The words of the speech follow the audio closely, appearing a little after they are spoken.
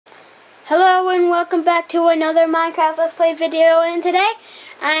and welcome back to another Minecraft Let's Play video, and today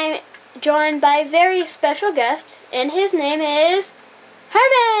I'm joined by a very special guest, and his name is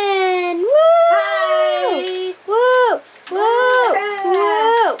Herman! Woo! Hi! Woo! Woo!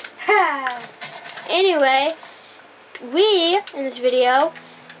 Woo! Anyway, we, in this video,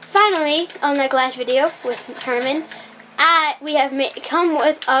 finally, unlike last video with Herman, we have come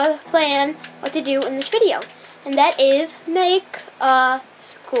with a plan what to do in this video, and that is make a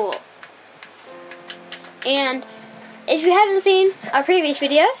school. And if you haven't seen our previous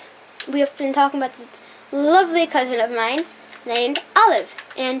videos, we have been talking about this lovely cousin of mine named Olive,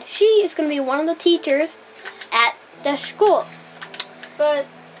 and she is going to be one of the teachers at the school. But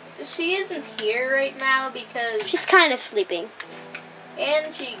she isn't here right now because She's kind of sleeping.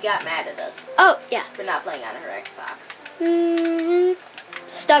 And she got mad at us Oh, yeah. for not playing on her Xbox.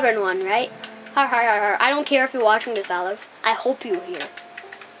 Stubborn one, right? Har, har, har, har. I don't care if you're watching this, Olive. I hope you're here.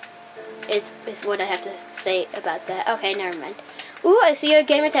 Is what I have to say about that. Okay, never mind. Ooh, I see a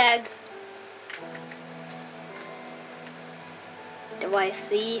gamer tag. Do I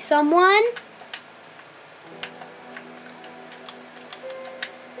see someone?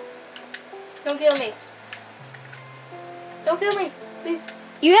 Don't kill me. Don't kill me, please.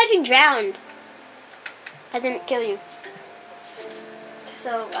 You actually drowned. I didn't kill you.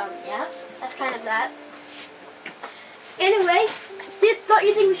 So, yeah, that's kind of that. Anyway, don't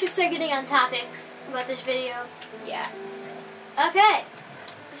you think we should start getting on topic about this video? Yeah. Okay.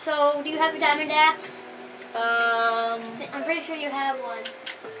 So, do you have a diamond axe? I'm pretty sure you have one.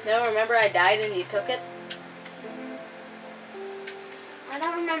 No, remember I died and you took it? I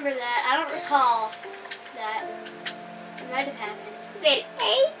don't remember that. I don't recall that. It might have happened. Wait,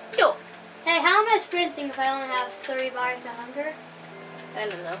 hey, no. Hey, how am I sprinting if I only have 3 bars to hunger? I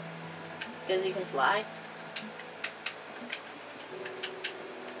don't know. Because you can fly.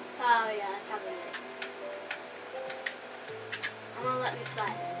 Oh, yeah, that's probably it. I'm gonna let me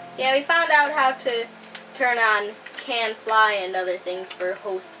fly. Yeah, we found out how to turn on can fly and other things for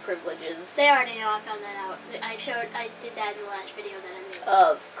host privileges. They already know I found that out. I did that in the last video that I made.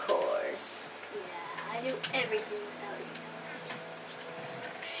 Of course. Yeah, I do everything without you.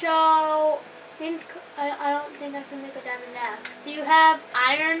 So, I don't think I can make a diamond axe. Do you have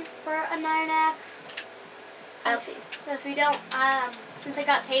iron for an iron axe? I'll see. If you don't, since I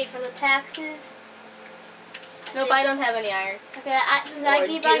got paid for the taxes. Nope, I don't have any iron. Okay,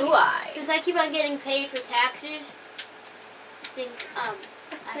 since I keep on getting paid for taxes, I think I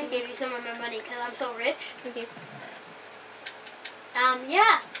can give you some of my money because I'm so rich. Thank you.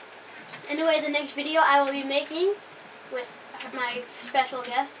 Yeah. Anyway, the next video I will be making with my special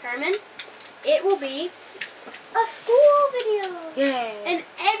guest, Herman, it will be a school video. Yay. And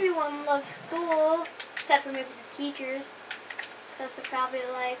everyone loves school, except for maybe the teachers, because they're probably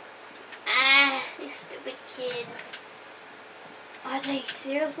like, these stupid kids. Are they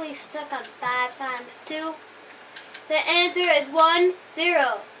seriously stuck on 5 times 2? The answer is 1,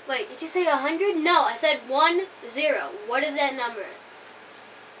 0. Wait, did you say 100? No, I said 1, 0. What is that number?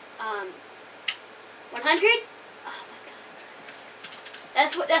 100? Oh my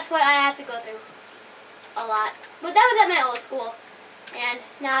god. That's what I have to go through a lot. But that was at my old school. And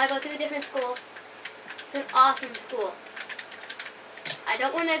now I go to a different school. It's an awesome school. I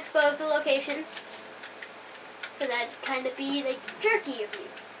don't want to expose the location, because that'd kind of be like jerky of me.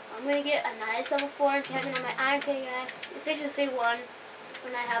 I'm going to get a nice level 4 enchantment on my iron pickaxe, efficiency 1,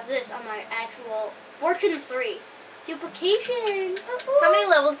 when I have this on my actual fortune 3. Duplication! Ooh. How many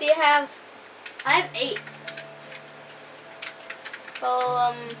levels do you have? I have 8.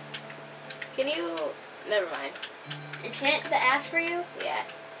 Well, can you... Never mind. Enchant the axe for you? Yeah.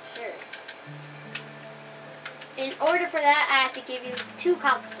 Sure. In order for that, I have to give you 2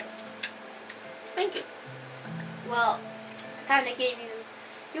 cobblestone. Thank you. Well, I kind of gave you...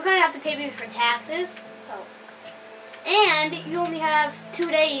 You kind of have to pay me for taxes, so... And you only have 2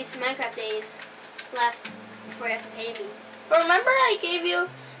 days, Minecraft days, left before you have to pay me. But remember I gave you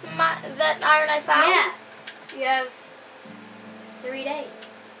that iron I found? Yeah. You have 3 days.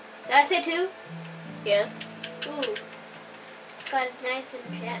 Did I say 2? Yes. Ooh. Got a nice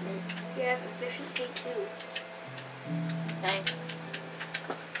enchantment. You have efficiency 2. Thanks.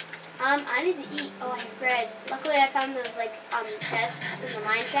 I need to eat. Oh, I have bread. Luckily, I found those, chests in the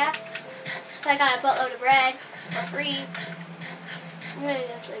mine shaft. So I got a buttload of bread for free. I'm gonna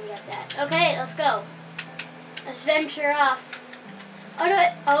just leave it at that. Okay, let's go. Let's venture off. Oh,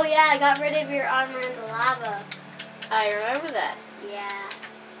 no. Oh, yeah, I got rid of your armor in the lava. I remember that. Yeah.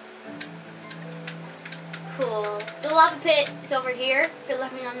 Cool. The lava pit is over here. If you're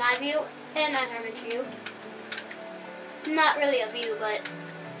looking on my view and on Herman's view. It's not really a view, but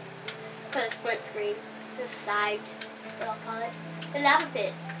for the split screen. Just sides, that's what I'll call it. The lava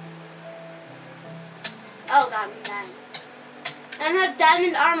pit. Oh god, I'm dying. And I have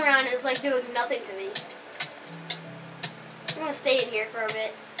diamond armor on, it's like doing nothing to me. I'm gonna stay in here for a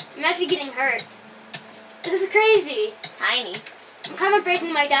bit. I'm actually getting hurt. This is crazy. Tiny. I'm kind of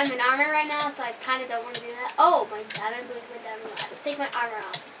breaking my diamond armor right now, so I kind of don't want to do that. Oh, my diamond boots went down a lot. Let's take my armor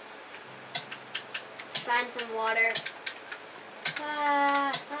off. Find some water.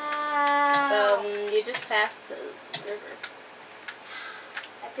 You just passed the river.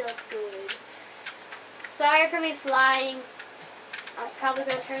 That feels good. Sorry for me flying. I'm probably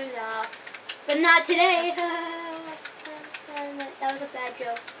going to turn it off. But not today. That was a bad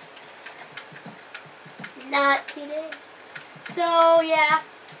joke. Not today. So, yeah.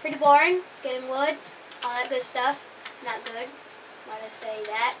 Pretty boring. Getting wood. All that good stuff. Not good. Why did I say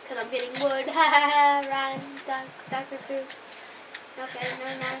that? Because I'm getting wood. Ryan, Dr. Seuss. Okay,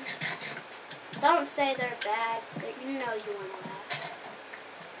 never mind. Don't say they're bad. You know you want to laugh.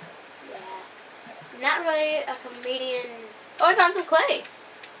 Yeah. I'm not really a comedian. Oh, I found some clay.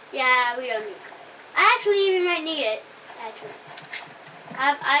 Yeah, we don't need clay. I actually even might need it. Actually.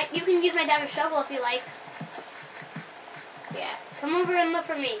 You can use my diamond shovel if you like. Yeah. Come over and look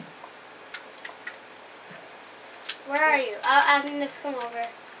for me. Where are you? I can just come over.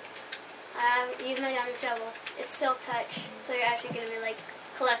 Use my diamond shovel. It's silk touch, so you're actually going to be like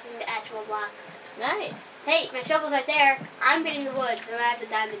collecting the actual blocks. Nice. Hey, my shovel's right there. I'm getting the wood, and I have the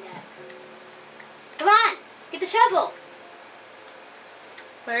diamond axe. Come on! Get the shovel!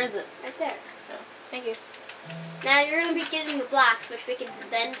 Where is it? Right there. Oh, thank you. Now you're going to be getting the blocks, which we can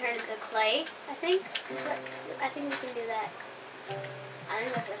then turn into clay, I think. I think we can do that. I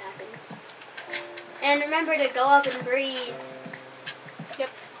think that's what happens. And remember to go up and breathe. Yep.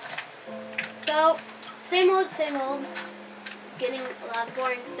 So, same old. Getting a lot of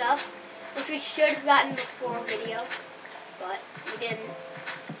boring stuff, which we should have gotten before video, but we didn't.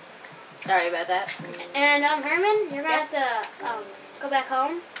 Sorry about that. And Herman, you're gonna have to go back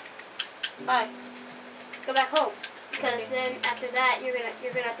home. Bye. Go back home, because then after that you're gonna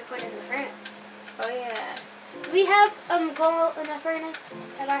have to put it in the furnace. Oh yeah. Do we have coal in the furnace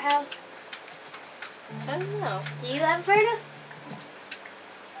at our house? I don't know. Do you have a furnace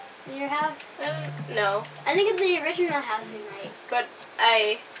in your house? No. I think it's the original house we might. But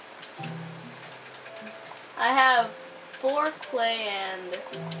I have 4 clay and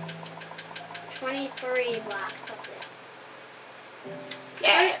 23 blocks of it.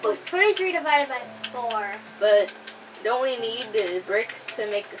 yeah. 23 divided by 4. But don't we need the bricks to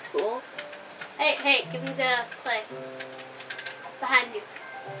make the school? Hey, give me the clay. Behind you.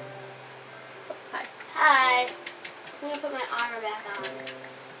 Hi. Hi. I'm gonna put my armor back on.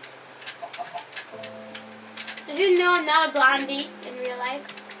 Did you know I'm not a blondie in real life?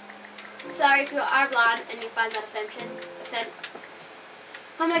 Sorry if you are blonde and you find that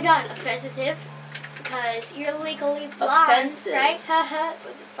oh my god, offensive. Because you're legally blonde, Offensive. right? Haha.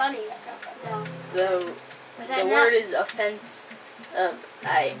 Was it funny? No. The word is offense.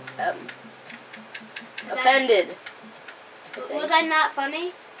 Offended. Was I not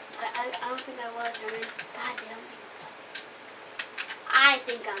funny? I don't think I was, Herman. God damn it. I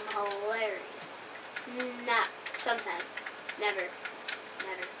think I'm hilarious. Not sometimes. Never.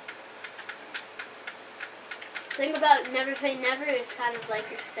 Thing about never say never is kind of like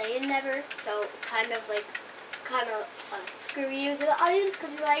you're saying never, so kind of screw you to the audience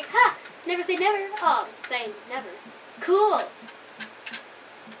because you're like, ha, never say never. Oh, I'm saying never. Cool.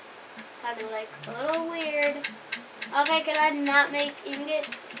 It's kind of like a little weird. Okay, can I not make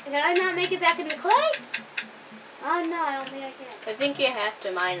ingots? Can I not make it back in the clay? Oh no, I don't think I can. I think you have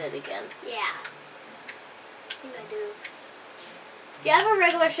to mine it again. Yeah. I think I do. Do you have a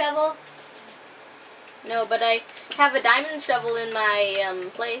regular shovel? No, but I have a diamond shovel in my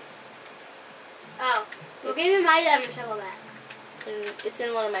place. Oh. Well, give me my diamond shovel back. And it's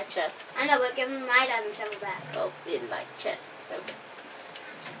in one of my chests. I know, but give me my diamond shovel back. Oh, in my chest. Okay.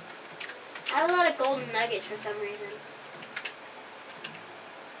 I have a lot of golden nuggets for some reason.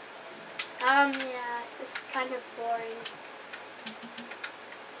 Yeah, it's kind of boring.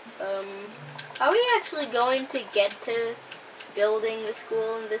 Are we actually going to get to building the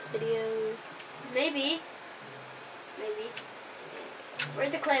school in this video? Maybe.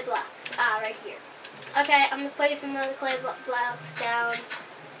 Where's the clay blocks? Ah, right here. Okay, I'm just putting some of the clay blocks down.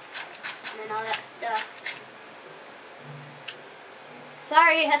 And then all that stuff.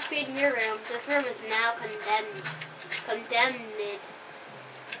 Sorry, it has to be in your room. This room is now condemned. Condemned.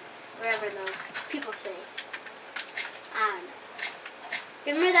 Whatever the people say. I don't know.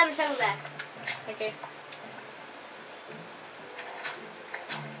 Give me that shovel back. Okay.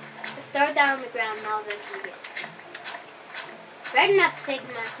 Just throw it down on the ground and I'll eventually get it. Better not take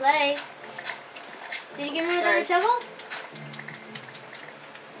my clay. Did you give me another shovel?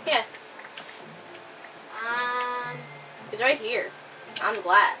 Yeah. It's right here. On the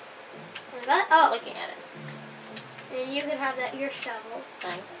glass. That? Oh. Looking at it. And you can have that your shovel.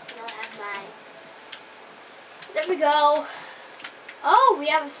 Thanks. And I'll have mine. There we go. Oh, we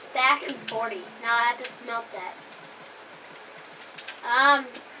have a stack and 40. Now I have to smelt that.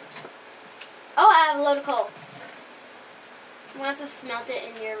 Oh, I have a load of coal. I want to smelt it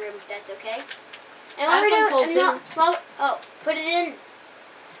in your room if that's okay. And I have some coal too. Well, oh, put it in.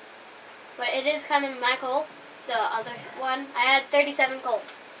 But it is kind of my coal. The other one. I had 37 coal.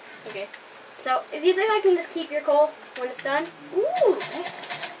 Okay. So, do you think I can just keep your coal when it's done? Ooh.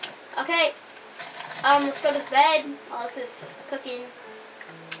 Okay. Let's go to bed while this is cooking.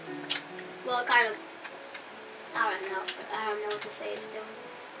 Well, kind of. I don't know. I don't know what to say it's doing.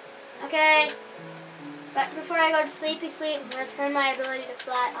 Okay. But before I go to sleepy sleep, I'm going to turn my ability to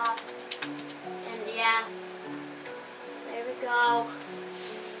fly off. And yeah. There we go.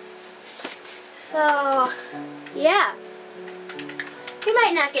 So, yeah. We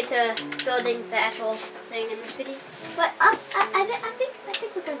might not get to building the actual thing in this video, but I think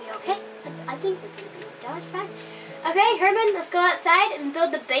we're gonna be okay. I think we're gonna be just fine. Okay, Herman, let's go outside and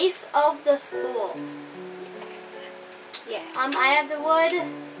build the base of the school. Yeah. I have the wood.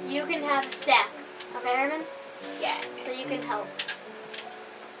 You can have a stack. Okay, Herman? Yeah. So you can help.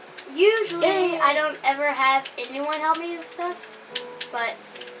 Usually, I don't ever have anyone help me with stuff, but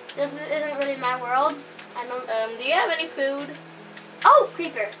this isn't really my world. I don't. Do you have any food? Oh,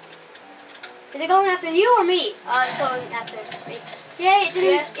 creeper. Is it going after you or me? It's going after me. Yay,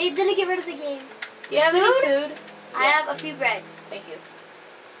 it didn't get rid of the game. Do you have any food? I have a few bread. Thank you.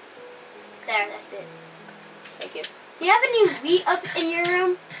 There, that's it. Thank you. Do you have any wheat up in your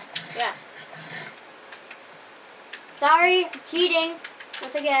room? Yeah. Sorry, I'm cheating.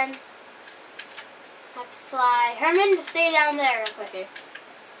 Once again. Have to fly. Herman, just stay down there real quick. Okay.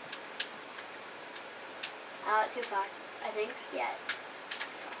 Too far, I think. Yeah.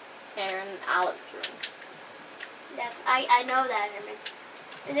 Aaron, Alex room. That's I know that, Herman.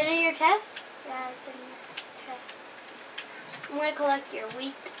 Is it in your chest? Yeah, it's in your chest. I'm gonna collect your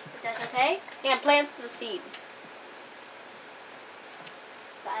wheat, if that's okay. Yeah, plants the seeds.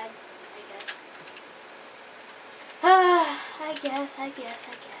 Fine, I guess. I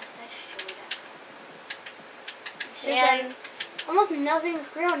should. And Almost nothing's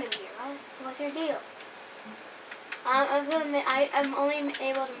grown in here. What's your deal? I'm only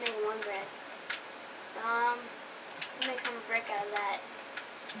able to make one bread. I'm gonna make some brick out of that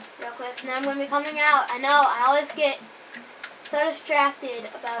real quick, and then I'm gonna be coming out. I know, I always get so distracted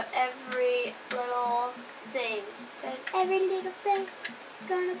about every little thing. Because every little thing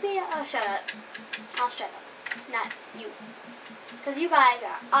gonna be. Oh, shut up. I'll shut up. Not you. Because you guys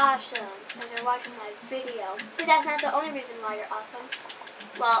are awesome. Because you're watching my video. But that's not the only reason why you're awesome.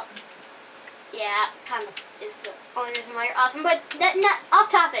 Well, yeah, kind of is the only reason why you're awesome. But that's not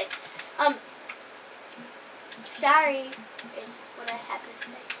off topic. Sorry is what I have to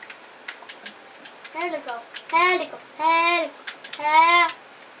say. There we go. There we go.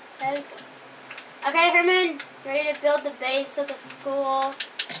 Okay, Herman, ready to build the base of the school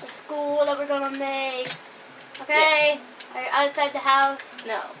that we're gonna make. Okay, yes. Are you outside the house?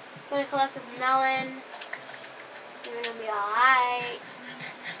 No. I'm gonna collect this melon. We're gonna be alright.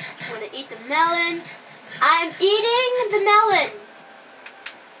 I'm gonna eat the melon. I'm eating the melon.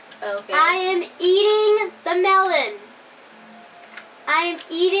 Okay. I am eating the melon. I am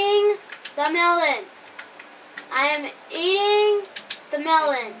eating the melon. I am eating the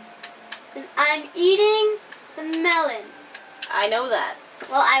melon. I'm eating the melon. I know that.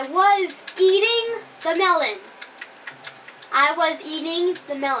 Well, I was eating the melon. I was eating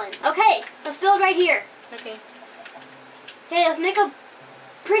the melon. Okay, let's build right here. Okay. Okay, let's make a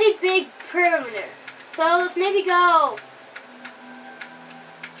pretty big perimeter. So let's maybe go.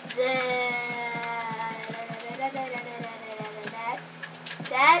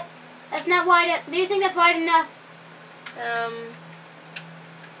 That's not wide. Do you think that's wide enough?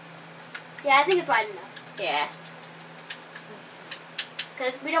 Yeah, I think it's wide enough. Yeah.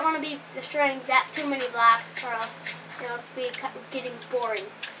 Because we don't want to be destroying that too many blocks, or else it'll be getting boring.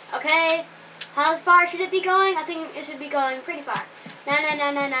 Okay? How far should it be going? I think it should be going pretty far. Na.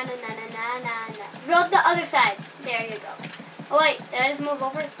 Build the other side. There you go. Oh wait, did I just move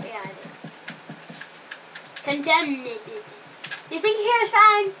over? Yeah, I did. Condemn it. You think here is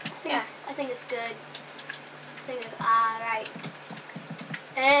fine? Yeah. I think it's good. I think it's alright.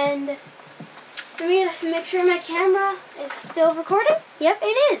 And let me just make sure my camera is still recording. Yep,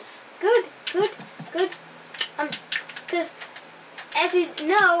 it is. Good. Because as you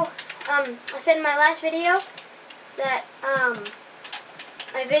know, I said in my last video that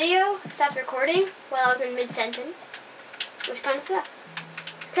my video stopped recording while I was in mid-sentence, which kind of sucks.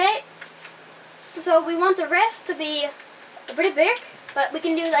 Okay, so we want the rest to be a bit of brick, but we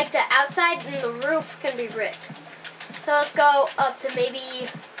can do like the outside and the roof can be brick. So let's go up to maybe,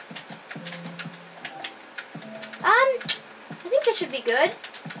 I think this should be good.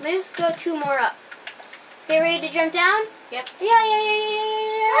 Maybe let's go 2 more up. Okay, ready to jump down? Yep. Yeah.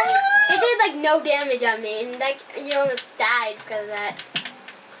 It did like no damage on me, and like you almost died because of that.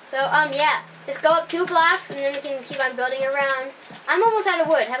 So yeah, just go up 2 blocks, and then we can keep on building around. I'm almost out of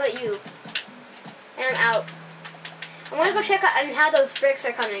wood. How about you? And I'm out. I want to go check out on how those bricks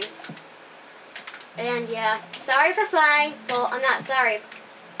are coming. And yeah, sorry for flying. Well, I'm not sorry.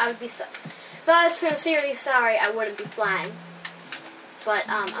 I would be if I was sincerely sorry, I wouldn't be flying. But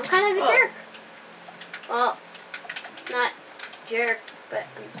I'm kind of a jerk. Well, not jerk, but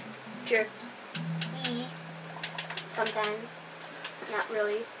I'm jerky sometimes. Not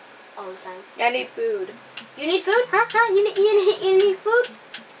really all the time. I need food. You need food? Huh? You need food?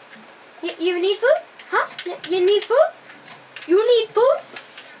 You need food? Huh? You need food? You need food?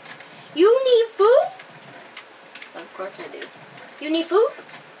 You need food? Of course I do. You need food?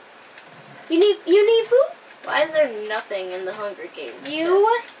 You need food? Why is there nothing in the Hunger Games? You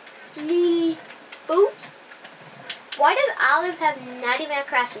need food? Why does Olive have not even a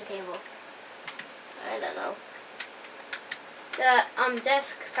crafting table? I don't know. The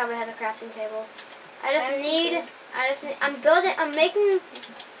desk probably has a crafting table. I'm making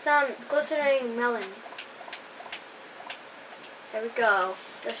some glistening melons. There we go.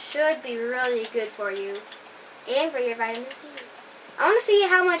 This should be really good for you. And for your vitamin C. I want to see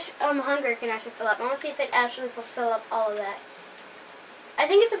how much hunger can actually fill up. I want to see if it actually will fill up all of that. I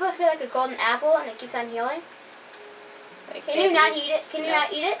think it's supposed to be like a golden apple and it keeps on healing. Can you not eat it? Can you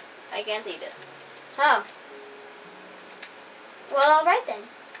not eat it? I can't eat it. Oh. Well, alright then.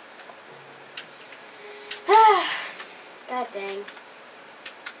 God dang.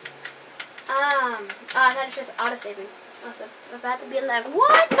 I thought it was just auto-saving. Also, I'm about to be like,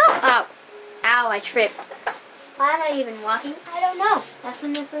 what? No! Oh. Ow, I tripped. Why am I even walking? I don't know. That's the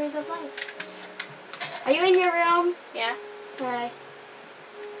mysteries of life. Are you in your room? Yeah. Okay.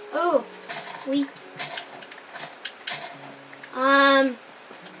 Ooh. Wheat.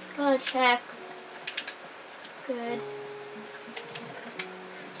 Gonna check. Good.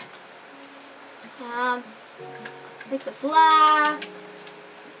 Make the block.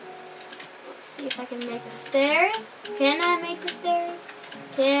 Let's see if I can make the stairs. Can I make the stairs?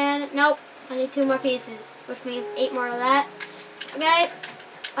 Nope. I need 2 more pieces, which means 8 more of that. Okay.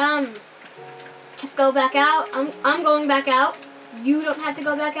 Let's go back out. I'm going back out. You don't have to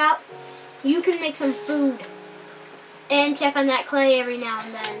go back out. You can make some food. And check on that clay every now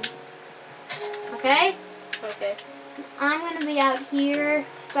and then. Okay? Okay. I'm going to be out here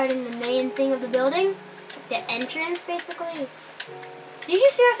starting the main thing of the building. The entrance, basically. Did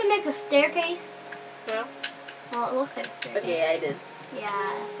you seriously make a staircase? No. Well, it looks like a staircase. Okay, I did.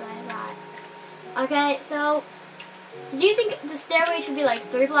 Yeah, that's what I thought. Okay, so do you think the stairway should be like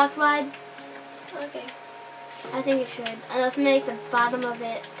 3 blocks wide? Okay. I think it should. And let's make the bottom of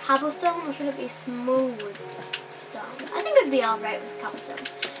it cobblestone, or should it be smooth stone? I think it would be alright with cobblestone.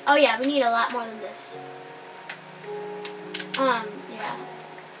 Oh yeah, we need a lot more than this. Yeah.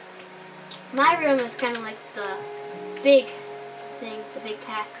 My room is kind of like the big thing, the big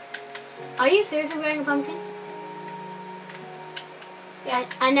pack. Are you seriously wearing a pumpkin? Yeah.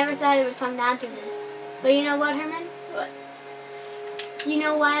 I never thought it would come down to this. But you know what, Herman? What? You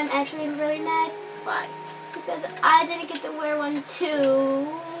know why I'm actually really mad? Why? Because I didn't get to wear one too.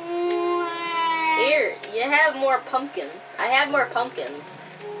 Here, you have more pumpkins. I have more pumpkins.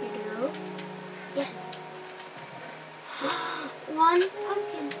 You do? Yes. 1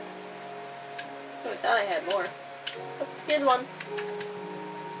 pumpkin. I thought I had more. Oh, here's one.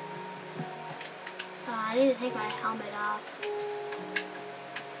 Oh, I need to take my helmet off.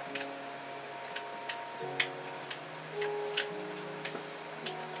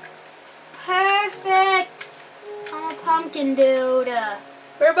 Perfect! I'm a pumpkin dude.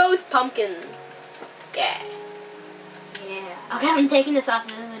 We're both pumpkins. Yeah. Yeah. Okay, I'm taking this off.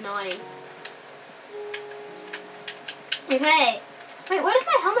 This is annoying. Okay. Wait, what does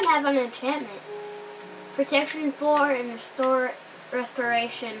my helmet have on enchantment? Protection 4 and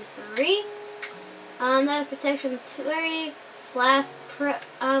restoration 3. That's protection 3. Blast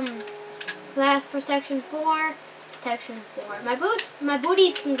protection 4. Protection 4. My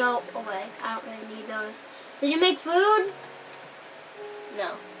booties can go away. I don't really need those. Did you make food?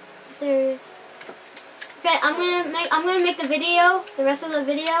 No. serious. Okay, I'm gonna make the rest of the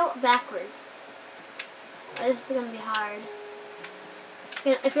video backwards. This is gonna be hard.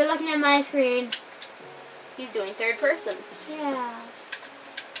 Okay, if you're looking at my screen, He's doing third person. yeah.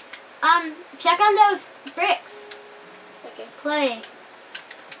 Check on those bricks. Okay. Clay.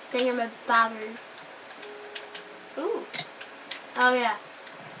 Thingamabobbers. Ooh. Oh yeah.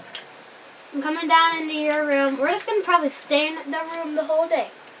 I'm coming down into your room. We're just gonna probably stay in the room the whole day.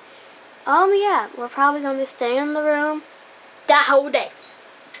 Yeah, we're probably gonna be staying in the room the whole day.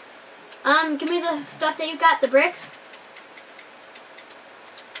 Give me the stuff that you got, the bricks.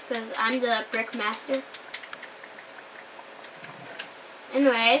 Because I'm the brick master.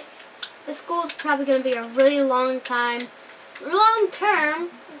 Anyway, this school's probably gonna be a really long term,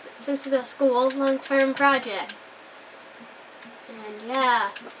 since it's a school, long-term project. And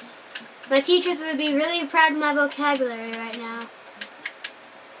yeah, my teachers would be really proud of my vocabulary right now.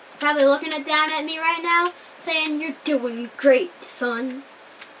 Probably looking down at me right now, saying, "You're doing great, son."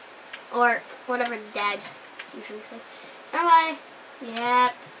 Or whatever dads usually say. Anyway,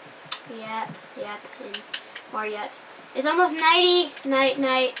 yep, and more yeps. It's almost nighty,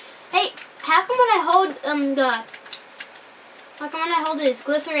 night. Hey, how come when I hold these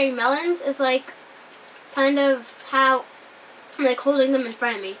glittering melons, it's like kind of how I'm like holding them in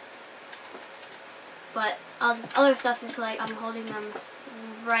front of me. But all this other stuff is like I'm holding them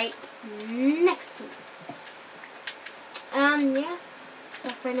right next to me. Yeah.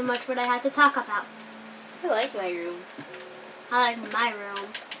 That's pretty much what I had to talk about. I like my room. I like my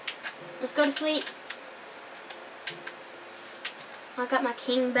room. Let's go to sleep. I got my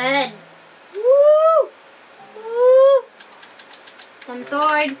king bed. Woo! Woo! Some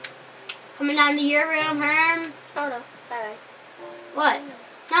sword. Coming down to your room, Herm. Oh no. Bye. What?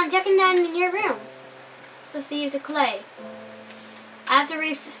 No, I'm checking down in your room. To see the clay. I have to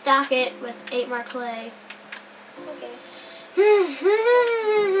restock it with 8 more clay. Okay.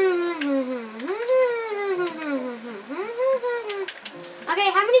 Okay,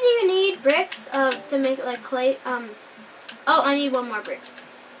 how many do you need bricks to make like clay? Oh, I need 1 more brick.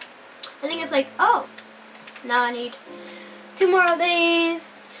 I think it's like, oh, now I need 2 more of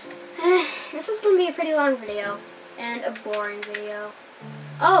these. This is gonna be a pretty long video and a boring video.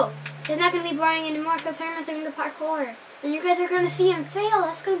 Oh, it's not gonna be boring anymore because Herman's doing the parkour, and you guys are gonna see him fail.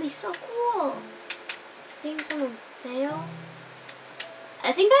 That's gonna be so cool. Seeing someone fail.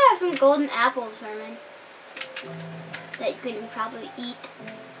 I think I have some golden apples, Herman, that you can probably eat.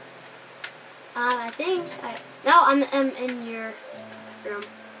 I'm in your room.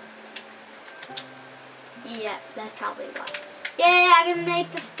 Yeah, that's probably why. Yay, I can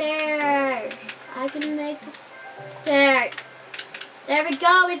make the stairs. There we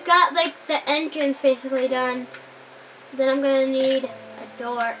go. We've got like the entrance basically done. Then I'm gonna need a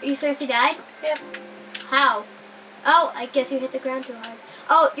door. You seriously died? Yep. How? Oh, I guess you hit the ground too hard.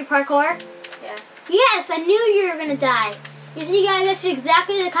 Oh, your parkour? Yeah. Yes, I knew you were gonna die. You see, guys, that's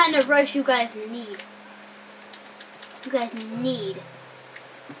exactly the kind of rush you guys need. You guys need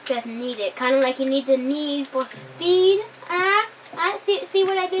it. Kind of like you need the need for speed. See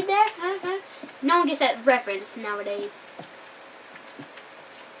what I did there? No one gets that reference nowadays.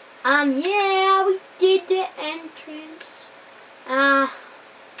 Yeah, we did the entrance.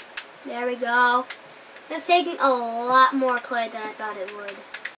 There we go. It's taking a lot more clay than I thought it would.